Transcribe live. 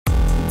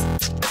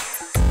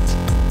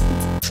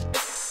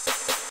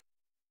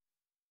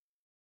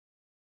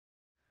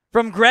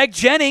From Greg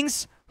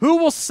Jennings, who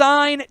will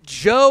sign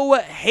Joe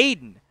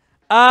Haden?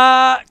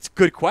 It's a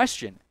good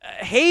question.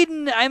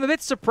 Haden, I'm a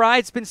bit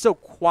surprised it's been so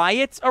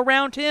quiet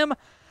around him.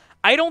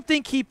 I don't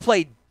think he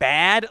played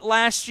bad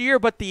last year,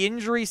 but the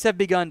injuries have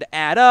begun to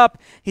add up.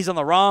 He's on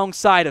the wrong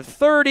side of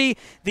 30.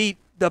 The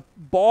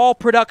ball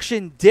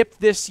production dipped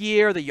this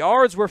year. The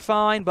yards were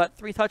fine, but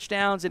 3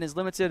 touchdowns in his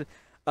limited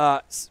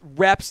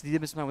reps. He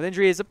did miss time with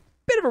injury is a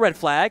bit of a red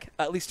flag,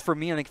 at least for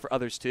me, I think for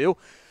others too.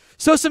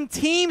 So some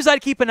teams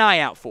I'd keep an eye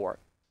out for.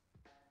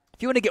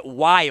 If you want to get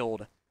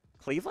wild,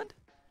 Cleveland?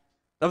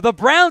 The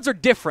Browns are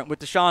different with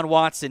Deshaun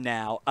Watson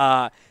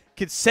now.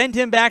 Could send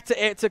him back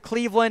to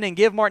Cleveland and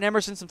give Martin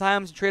Emerson some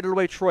time and trade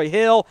away Troy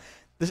Hill.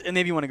 And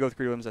maybe you want to go with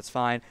Greedy Williams, that's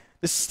fine.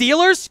 The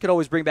Steelers could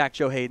always bring back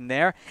Joe Haden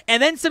there.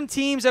 And then some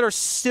teams that are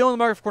still in the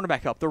market for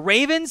cornerback help. The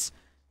Ravens,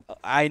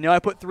 I know I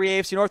put 3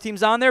 AFC North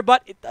teams on there,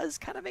 but it does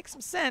kind of make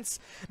some sense.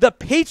 The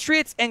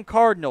Patriots and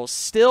Cardinals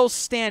still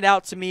stand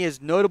out to me as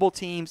notable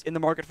teams in the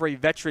market for a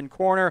veteran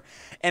corner.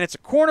 And it's a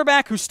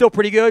cornerback who's still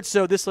pretty good,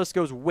 so this list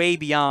goes way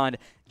beyond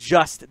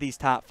just these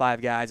top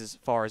 5 guys as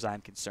far as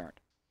I'm concerned.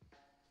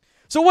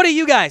 So what do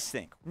you guys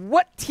think?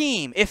 What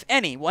team, if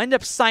any, will end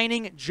up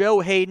signing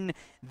Joe Haden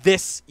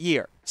this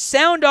year?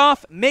 Sound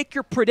off, make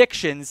your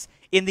predictions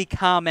in the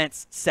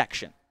comments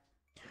section.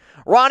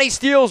 Ronnie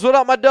Steele, what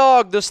up, my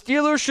dog? The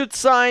Steelers should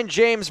sign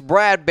James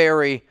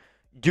Bradberry.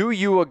 Do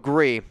you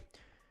agree?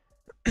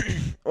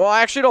 Well,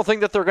 I actually don't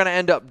think that they're going to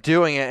end up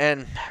doing it.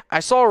 And I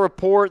saw a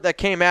report that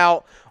came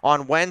out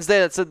on Wednesday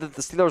that said that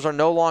the Steelers are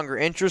no longer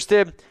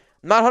interested.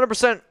 I'm not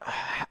 100%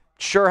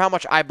 sure how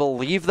much I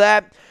believe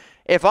that.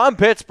 If I'm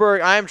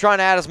Pittsburgh, I am trying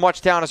to add as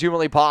much talent as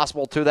humanly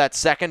possible to that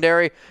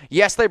secondary.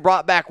 Yes, they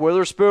brought back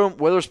Witherspoon.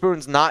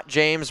 Witherspoon's not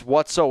James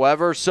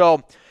whatsoever.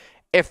 So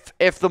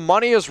if the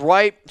money is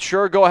right,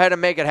 sure, go ahead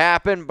and make it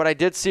happen. But I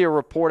did see a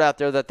report out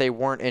there that they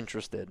weren't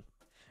interested.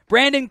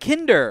 Brandon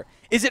Kinder,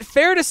 is it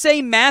fair to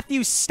say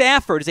Matthew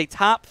Stafford is a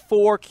top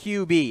 4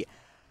 QB?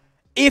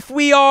 If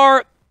we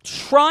are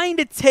trying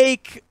to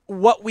take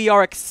what we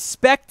are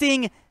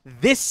expecting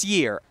this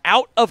year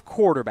out of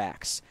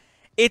quarterbacks,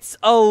 it's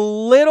a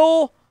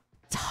little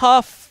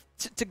tough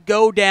to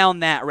go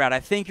down that route. I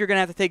think you're going to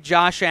have to take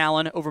Josh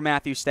Allen over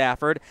Matthew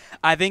Stafford.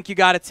 I think you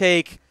got to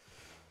take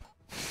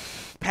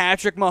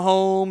Patrick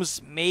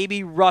Mahomes,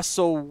 maybe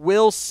Russell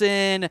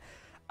Wilson.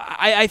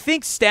 I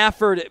think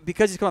Stafford,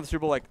 because he's come on the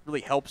Super Bowl,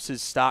 really helps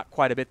his stock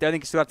quite a bit there. I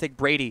think you still got to take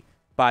Brady,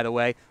 by the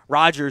way,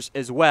 Rodgers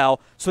as well.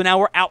 So now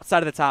we're outside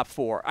of the top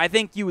 4. I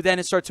think you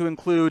then start to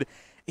include,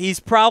 he's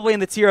probably in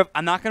the tier of,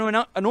 I'm not going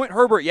to anoint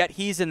Herbert yet.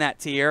 He's in that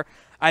tier.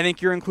 I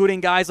think you're including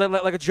guys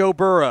like a Joe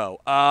Burrow.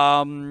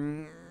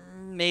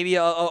 Maybe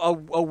a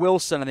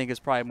Wilson, I think, is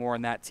probably more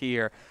in that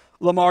tier.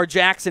 Lamar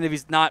Jackson, if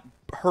he's not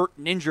hurt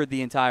and injured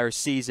the entire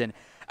season.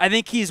 I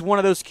think he's one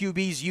of those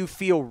QBs you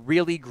feel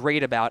really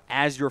great about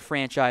as your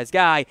franchise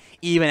guy,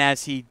 even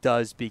as he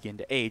does begin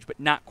to age, but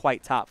not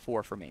quite top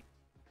 4 for me.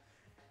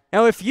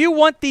 Now, if you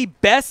want the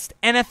best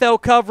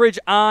NFL coverage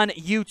on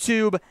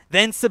YouTube,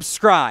 then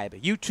subscribe.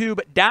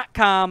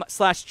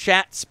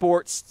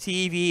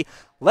 YouTube.com/chatsportstv.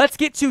 Let's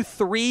get to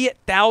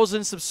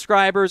 3,000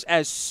 subscribers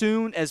as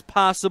soon as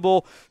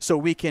possible so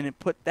we can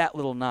put that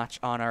little notch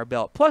on our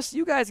belt. Plus,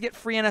 you guys get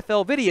free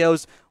NFL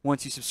videos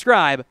once you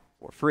subscribe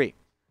for free.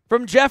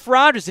 From Jeff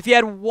Rogers, if you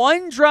had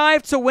one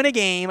drive to win a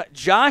game,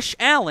 Josh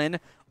Allen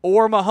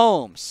or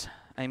Mahomes?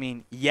 I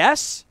mean,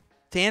 yes,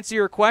 to answer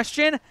your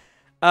question,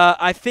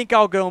 I think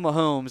I'll go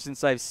Mahomes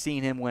since I've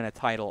seen him win a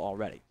title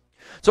already.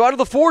 So out of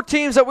the 4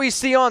 teams that we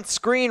see on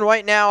screen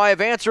right now, I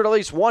have answered at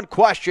least one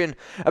question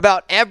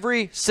about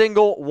every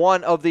single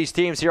one of these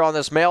teams here on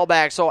this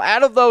mailbag. So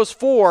out of those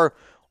 4,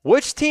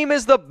 which team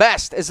is the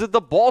best? Is it the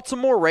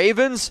Baltimore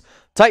Ravens?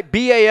 Type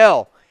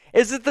BAL.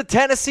 Is it the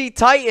Tennessee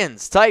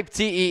Titans? Type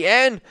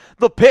TEN.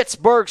 The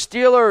Pittsburgh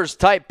Steelers?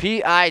 Type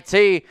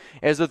PIT.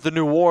 Is it the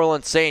New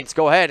Orleans Saints?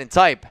 Go ahead and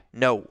type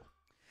no.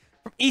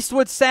 From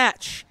Eastwood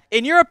Satch,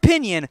 in your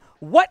opinion,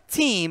 what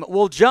team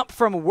will jump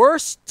from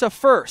worst to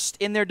first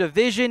in their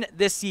division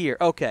this year?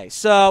 Okay,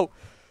 so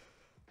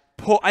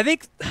I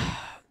think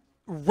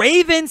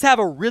Ravens have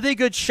a really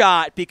good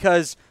shot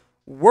because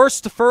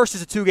worst to first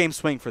is a 2-game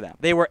swing for them.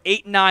 They were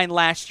 8-9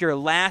 last year,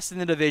 last in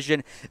the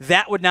division.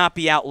 That would not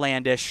be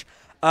outlandish.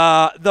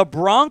 The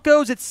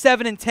Broncos at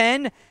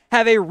 7-10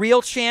 have a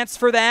real chance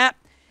for that.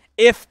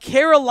 If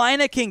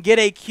Carolina can get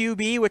a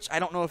QB, which I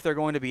don't know if they're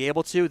going to be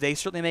able to, they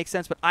certainly make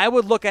sense, but I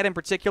would look at in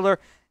particular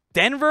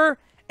Denver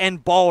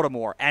and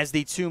Baltimore as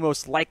the 2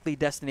 most likely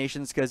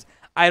destinations because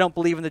I don't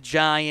believe in the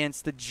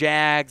Giants, the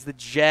Jags, the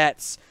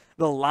Jets,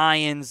 the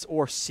Lions,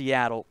 or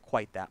Seattle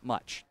quite that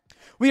much.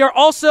 We are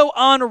also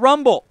on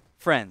Rumble,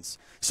 friends.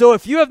 So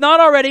if you have not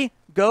already,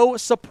 go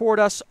support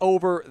us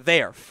over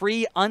there.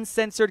 Free,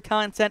 uncensored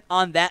content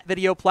on that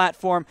video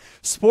platform.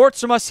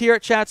 Sports from us here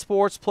at Chat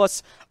Sports,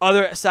 plus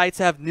other sites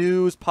have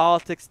news,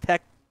 politics,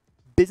 tech,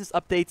 business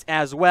updates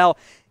as well.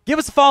 Give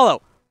us a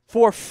follow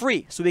for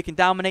free so we can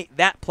dominate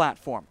that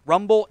platform.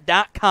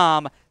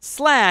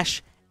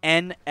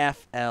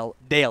 Rumble.com/NFL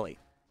Daily.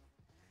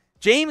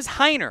 James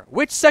Heiner,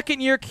 which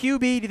second-year QB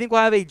do you think will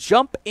have a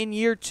jump in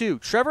year 2?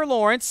 Trevor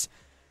Lawrence,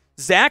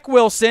 Zach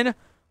Wilson,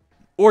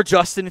 or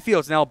Justin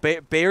Fields? Now,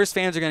 Bears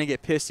fans are going to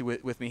get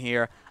pissy with me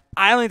here.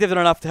 I don't think they've done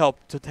enough to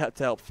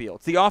help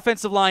Fields. The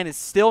offensive line is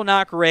still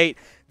not great.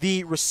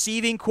 The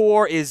receiving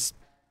core it's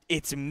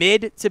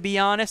mid, to be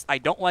honest. I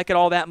don't like it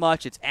all that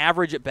much. It's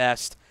average at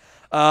best.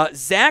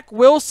 Zach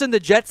Wilson, the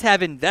Jets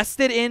have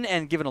invested in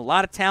and given a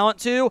lot of talent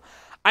to.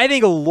 I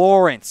think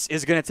Lawrence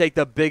is going to take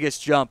the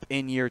biggest jump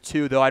in year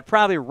 2, though I'd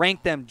probably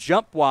rank them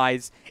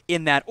jump-wise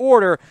in that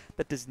order.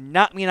 That does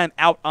not mean I'm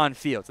out on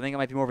Fields. I think it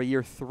might be more of a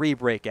year 3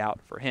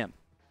 breakout for him.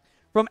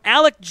 From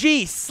Alec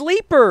G,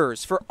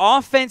 sleepers for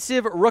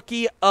Offensive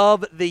Rookie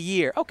of the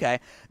Year.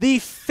 Okay. The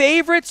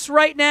favorites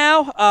right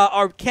now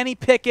are Kenny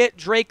Pickett,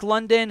 Drake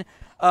London,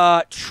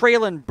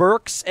 Traylon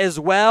Burks as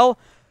well.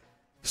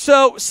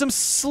 So some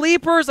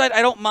sleepers I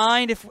don't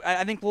mind.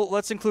 I think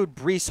let's include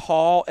Breece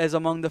Hall as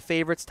among the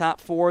favorites, top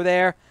 4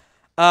 there.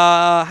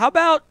 How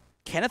about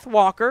Kenneth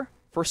Walker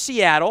for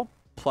Seattle,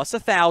 plus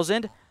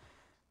 1,000.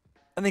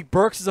 I think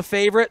Burks is a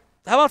favorite.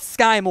 How about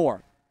Sky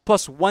Moore,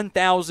 plus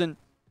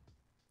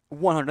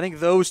 1,100. I think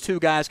those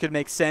 2 guys could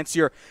make sense.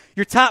 Your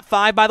top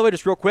 5, by the way,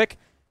 just real quick,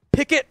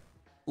 Pickett,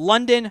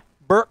 London,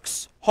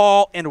 Burks,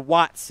 Hall, and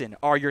Watson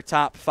are your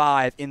top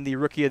 5 in the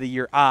Rookie of the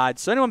Year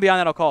odds. So anyone beyond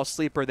that, I'll call a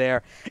sleeper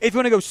there. If you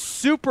want to go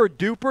super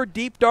duper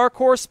deep dark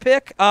horse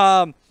pick,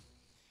 could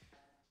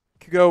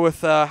go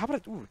with how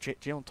about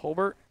Jalen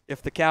Tolbert?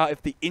 If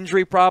the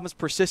injury problems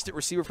persist at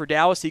receiver for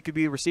Dallas, he could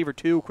be receiver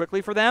 2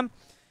 quickly for them.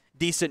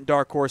 Decent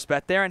dark horse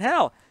bet there. And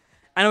hell,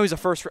 I know he's a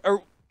first.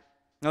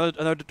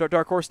 Another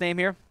dark horse name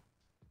here.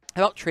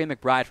 How about Trey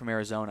McBride from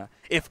Arizona?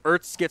 If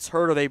Ertz gets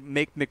hurt or they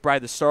make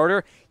McBride the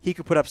starter, he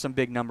could put up some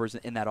big numbers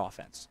in that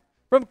offense.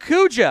 From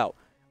Cujo,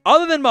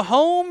 other than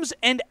Mahomes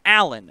and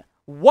Allen,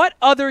 what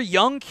other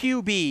young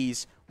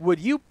QBs would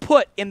you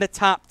put in the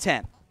top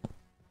 10?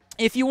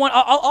 If you want,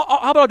 how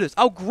about this?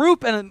 I'll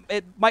group, and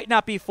it might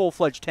not be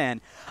full-fledged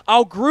 10.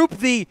 I'll group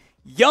the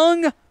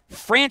young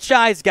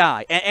franchise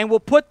guy, and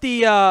we'll put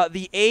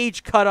the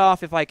age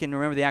cutoff, if I can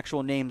remember the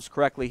actual names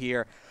correctly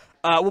here.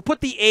 We'll put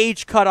the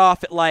age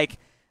cutoff at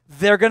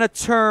they're going to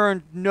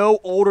turn no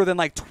older than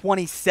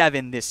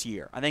 27 this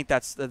year. I think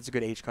that's a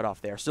good age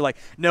cutoff there. So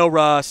no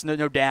Russ,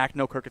 no Dak,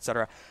 no Kirk,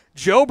 etc.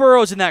 Joe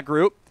Burrow's in that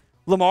group.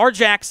 Lamar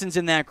Jackson's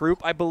in that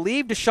group. I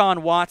believe Deshaun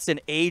Watson,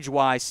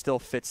 age-wise, still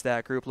fits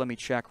that group. Let me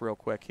check real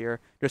quick here,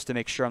 just to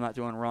make sure I'm not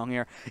doing wrong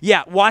here.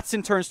 Yeah,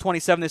 Watson turns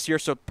 27 this year,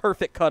 so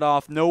perfect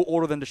cutoff, no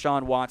older than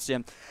Deshaun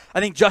Watson. I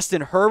think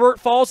Justin Herbert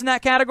falls in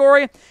that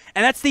category,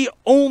 and that's the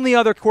only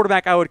other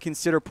quarterback I would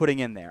consider putting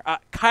in there.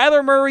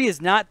 Kyler Murray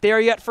is not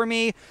there yet for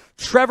me.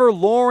 Trevor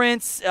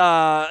Lawrence,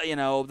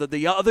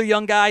 the other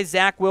young guys,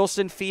 Zach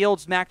Wilson,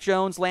 Fields, Mac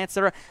Jones, Lance,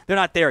 etc., they're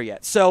not there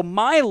yet. So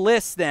my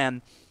list,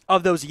 then,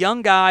 of those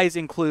young guys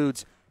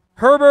includes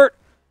Herbert,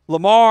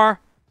 Lamar,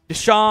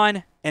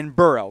 Deshaun, and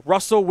Burrow.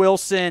 Russell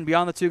Wilson,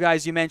 beyond the 2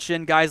 guys you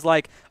mentioned, guys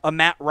like a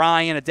Matt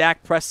Ryan, a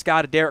Dak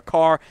Prescott, a Derek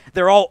Carr,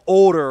 they're all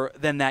older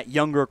than that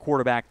younger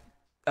quarterback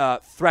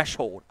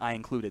threshold I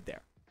included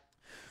there.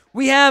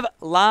 We have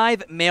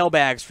live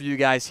mailbags for you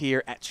guys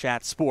here at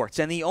Chat Sports,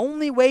 and the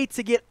only way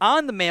to get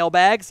on the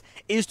mailbags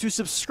is to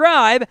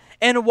subscribe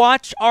and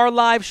watch our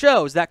live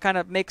shows. That kind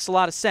of makes a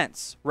lot of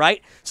sense,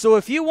 right? So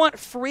if you want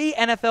free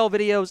NFL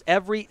videos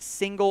every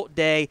single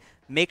day,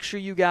 make sure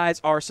you guys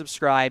are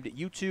subscribed at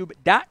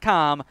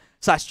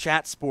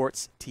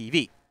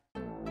youtube.com/chatsportstv.